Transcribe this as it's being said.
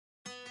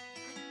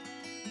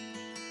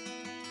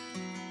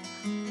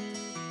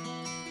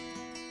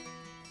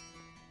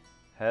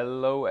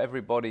Hello,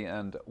 everybody,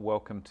 and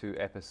welcome to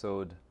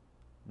episode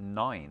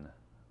 9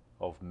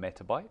 of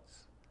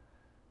Bytes.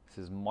 This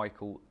is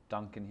Michael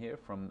Duncan here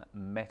from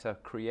Meta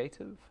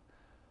Creative,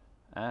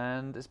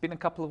 and it's been a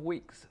couple of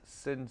weeks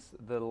since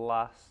the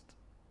last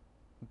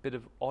bit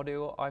of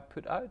audio I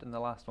put out, and the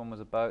last one was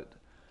about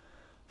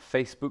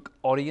Facebook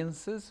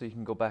audiences, so you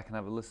can go back and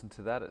have a listen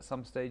to that at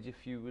some stage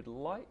if you would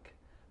like.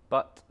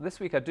 But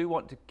this week I do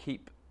want to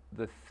keep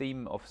the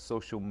theme of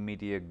social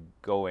media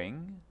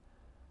going.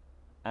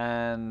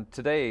 And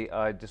today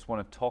I just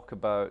want to talk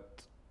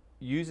about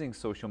using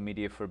social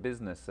media for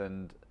business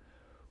and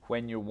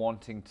when you're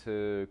wanting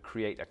to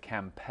create a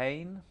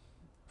campaign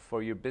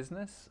for your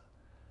business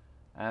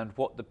and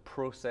what the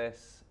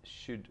process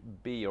should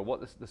be, or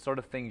what the sort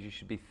of things you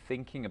should be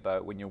thinking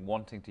about when you're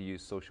wanting to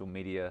use social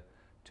media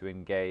to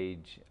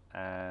engage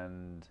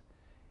and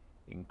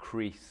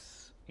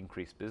increase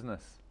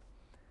business.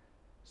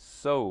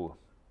 So,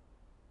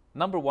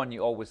 number one,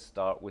 you always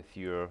start with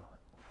your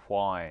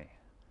why,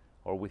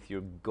 or with your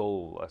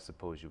goal, I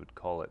suppose you would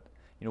call it.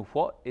 You know,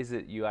 what is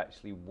it you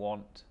actually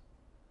want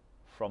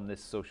from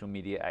this social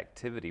media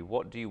activity?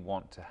 What do you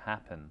want to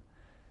happen?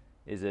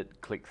 Is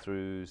it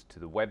click-throughs to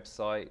the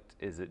website?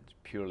 Is it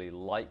purely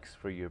likes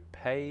for your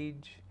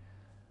page?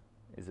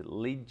 Is it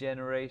lead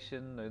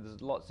generation?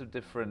 There's lots of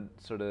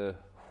different sort of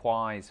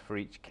whys for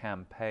each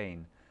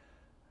campaign.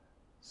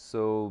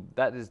 So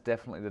that is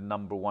definitely the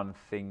number one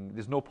thing.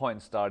 There's no point in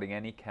starting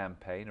any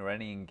campaign or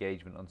any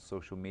engagement on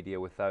social media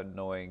without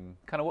knowing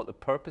kind of what the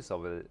purpose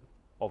of it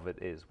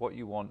is, what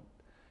you want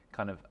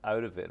kind of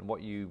out of it, and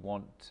what you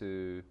want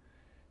to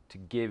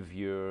give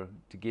your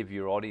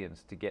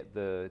audience to get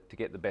the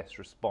best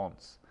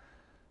response.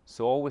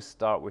 So always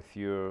start with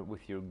your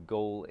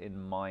goal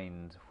in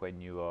mind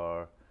when you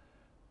are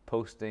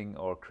posting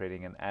or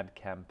creating an ad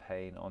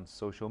campaign on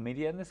social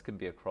media, and this can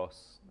be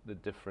across the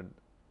different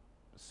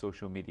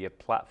social media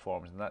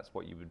platforms, and that's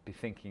what you would be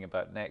thinking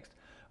about next.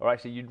 Or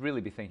actually, you'd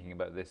really be thinking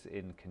about this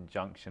in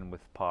conjunction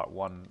with part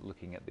one,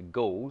 looking at the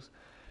goals.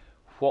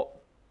 What,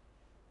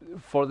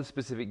 for the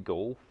specific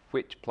goal,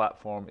 which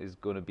platform is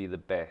going to be the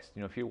best?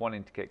 You know, if you're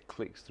wanting to get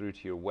clicks through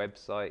to your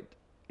website,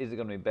 is it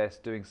going to be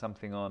best doing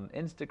something on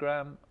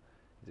Instagram?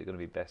 Is it going to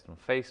be best on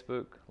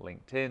Facebook,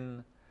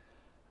 LinkedIn?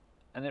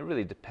 And it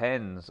really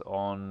depends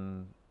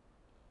on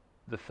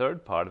the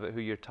third part of it, who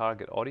your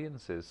target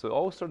audience is. So it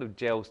all sort of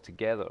gels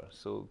together.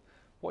 So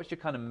what's your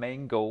kind of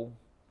main goal?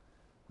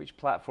 Which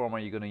platform are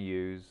you going to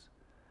use?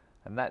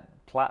 And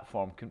that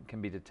platform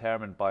can be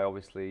determined by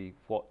obviously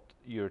what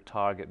your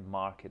target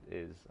market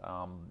is.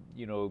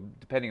 You know,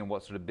 depending on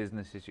what sort of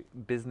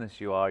business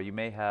you are, you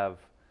may have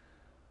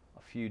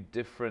a few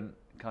different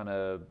kind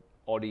of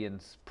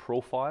audience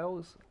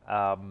profiles,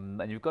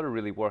 and you've got to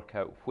really work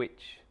out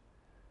which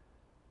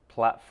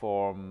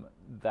platform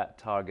that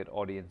target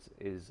audience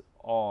is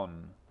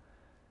on.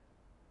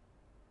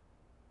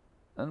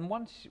 And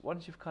once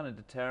you've kind of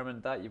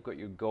determined that, you've got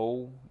your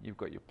goal, you've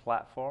got your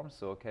platform.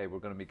 So okay, we're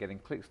going to be getting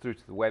clicks through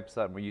to the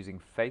website, and we're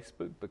using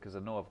Facebook because I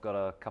know I've got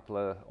a couple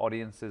of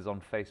audiences on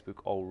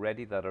Facebook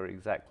already that are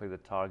exactly the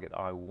target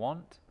I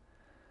want.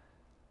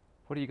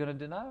 What are you going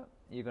to do now?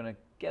 You're going to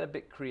get a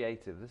bit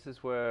creative. This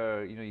is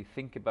where, you know, you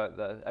think about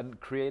that, and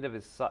creative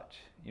is such,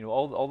 you know,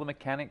 all the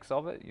mechanics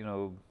of it, you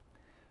know,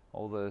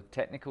 all the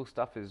technical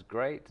stuff is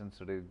great, and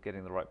sort of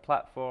getting the right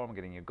platform,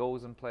 getting your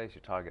goals in place,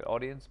 your target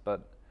audience,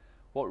 but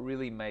what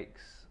really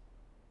makes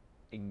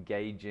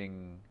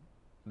engaging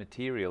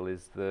material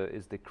is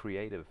the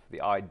creative, the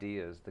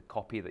ideas, the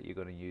copy that you're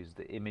going to use,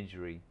 the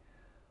imagery.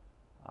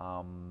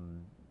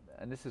 And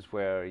this is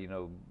where, you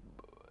know,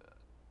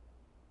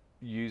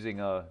 using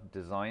a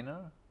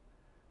designer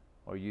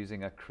or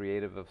using a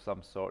creative of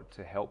some sort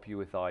to help you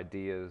with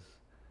ideas,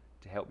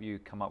 to help you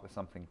come up with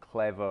something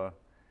clever,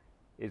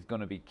 is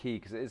going to be key,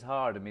 because it is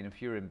hard. I mean, if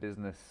you're in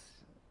business,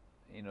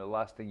 you know, the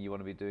last thing you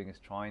want to be doing is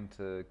trying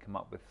to come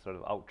up with sort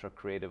of ultra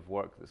creative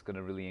work that's going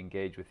to really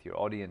engage with your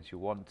audience. You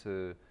want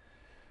to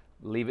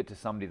leave it to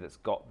somebody that's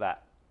got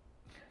that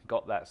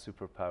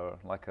superpower,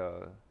 like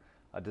a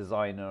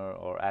designer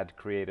or ad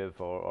creative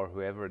or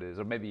whoever it is,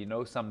 or maybe you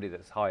know somebody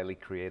that's highly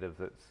creative,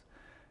 that's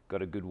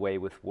got a good way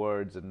with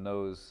words and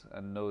knows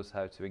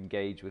how to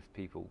engage with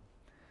people.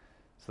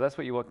 So that's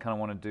what you kind of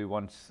want to do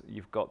once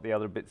you've got the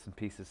other bits and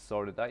pieces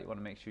sorted out. You want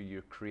to make sure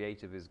your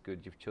creative is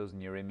good. You've chosen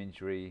your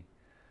imagery,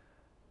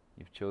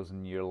 you've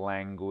chosen your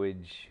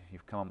language,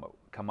 you've come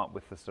up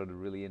with a sort of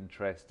really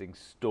interesting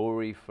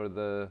story for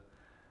the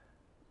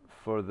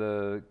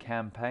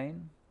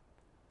campaign.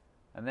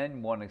 And then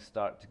you want to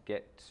start to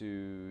get to,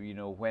 you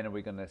know, when are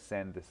we going to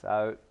send this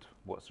out?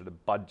 What sort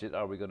of budget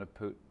are we going to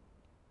put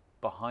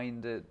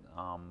behind it?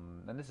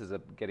 And this is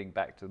getting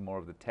back to more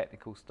of the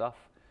technical stuff.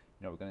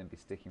 You know, we're going to be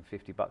sticking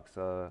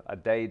 $50 a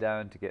day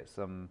down to get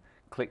some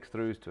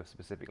click-throughs to a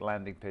specific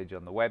landing page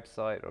on the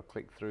website, or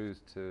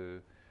click-throughs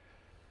to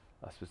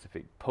a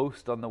specific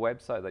post on the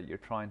website that you're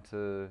trying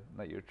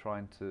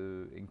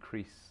to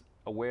increase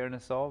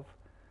awareness of.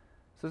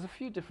 So there's a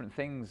few different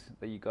things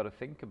that you got to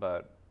think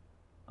about.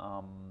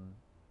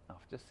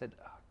 I've just said,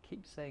 I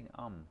keep saying.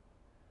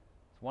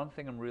 one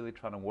thing I'm really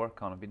trying to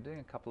work on. I've been doing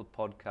a couple of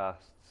podcasts,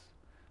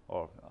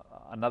 or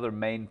another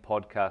main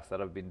podcast that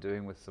I've been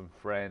doing with some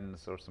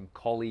friends or some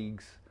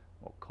colleagues,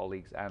 or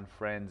colleagues and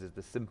friends, is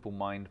the Simple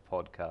Mind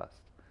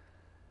podcast.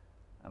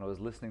 And I was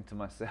listening to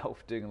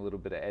myself doing a little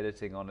bit of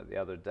editing on it the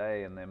other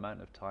day, and the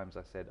amount of times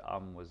I said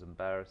was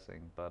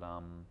embarrassing. But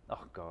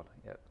oh God,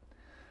 yeah,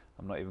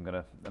 I'm not even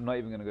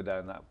gonna go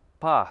down that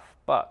path.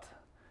 But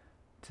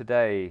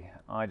today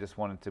I just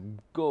wanted to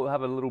go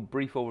have a little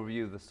brief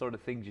overview of the sort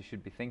of things you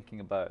should be thinking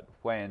about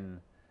when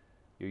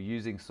you're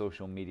using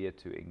social media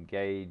to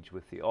engage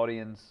with the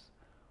audience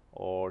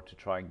or to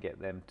try and get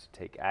them to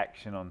take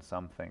action on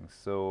something.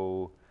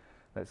 So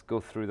let's go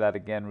through that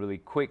again really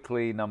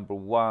quickly. Number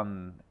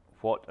one,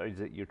 what is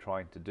it you're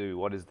trying to do?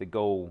 What is the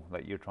goal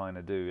that you're trying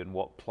to do, and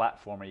what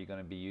platform are you going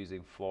to be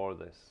using for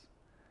this?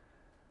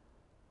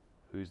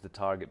 Who's the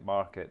target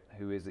market?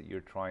 Who is it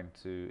you're trying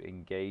to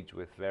engage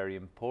with? Very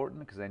important,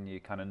 because then you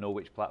kind of know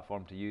which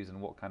platform to use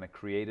and what kind of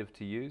creative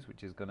to use,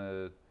 which is going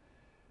to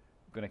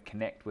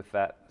connect with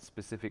that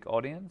specific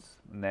audience.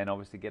 And then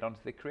obviously get onto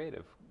the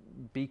creative.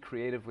 Be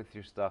creative with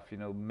your stuff. You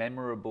know,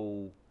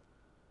 memorable,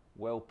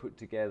 well put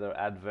together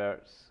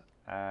adverts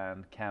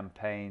and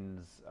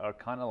campaigns are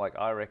kind of like,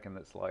 I reckon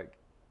that's like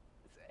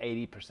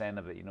 80%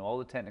 of it. You know, all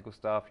the technical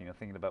stuff, you know,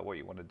 thinking about what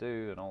you want to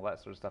do and all that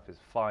sort of stuff is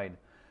fine,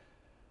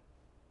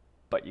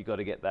 but you got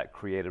to get that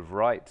creative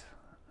right.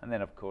 And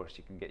then of course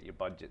you can get your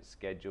budget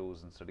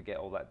schedules and sort of get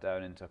all that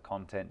down into a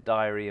content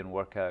diary and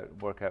work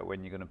out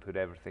when you're going to put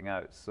everything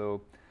out.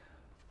 So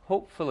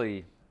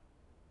hopefully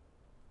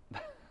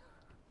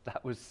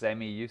that was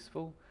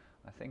semi-useful.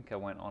 I think I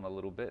went on a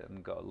little bit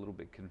and got a little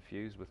bit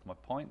confused with my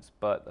points,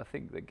 but I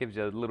think that gives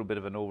you a little bit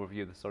of an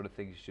overview of the sort of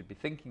things you should be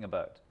thinking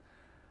about.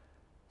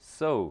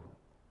 So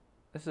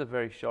this is a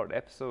very short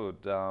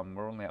episode.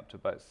 We're only up to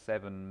about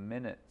 7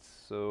 minutes,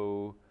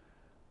 so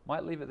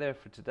might leave it there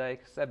for today.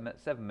 7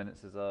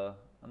 minutes is a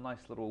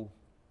nice little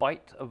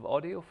bite of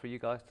audio for you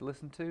guys to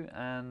listen to,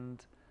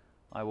 and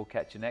I will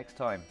catch you next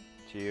time.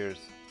 Cheers.